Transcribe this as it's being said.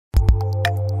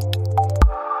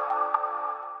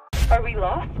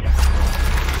lost?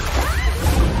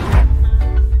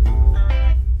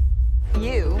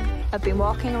 You have been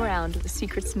walking around with a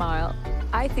secret smile.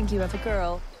 I think you have a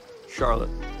girl. Charlotte,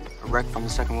 a wreck from the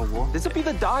Second World War. This would be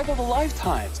the dive of a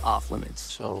lifetime. It's off limits,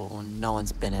 so no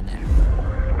one's been in there.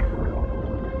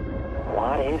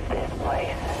 What is this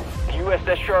place?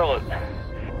 USS Charlotte.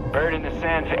 Buried in the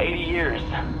sand for 80 years.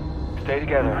 Stay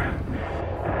together.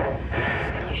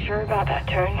 You sure about that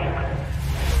turn?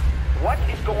 What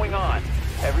is going on?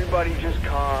 Everybody just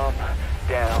calm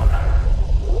down.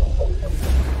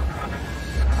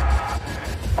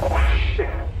 Oh, shit.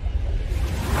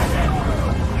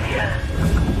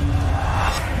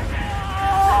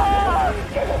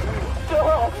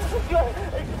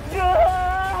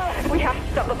 We have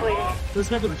to stop the bleeding. There's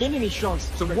never been any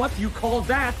shots, so what do you call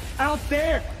that out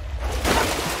there?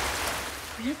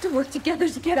 We have to work together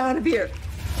to get out of here.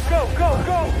 Go, go,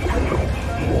 go!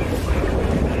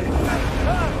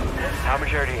 How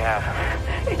much air do you have?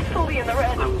 It's fully in the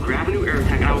red. I'll grab a new air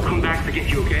tank and I'll come back to get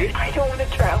you, okay? I don't want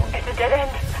to drown. It's a dead end.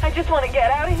 I just want to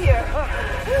get out of here.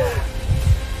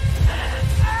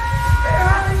 Get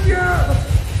out of here!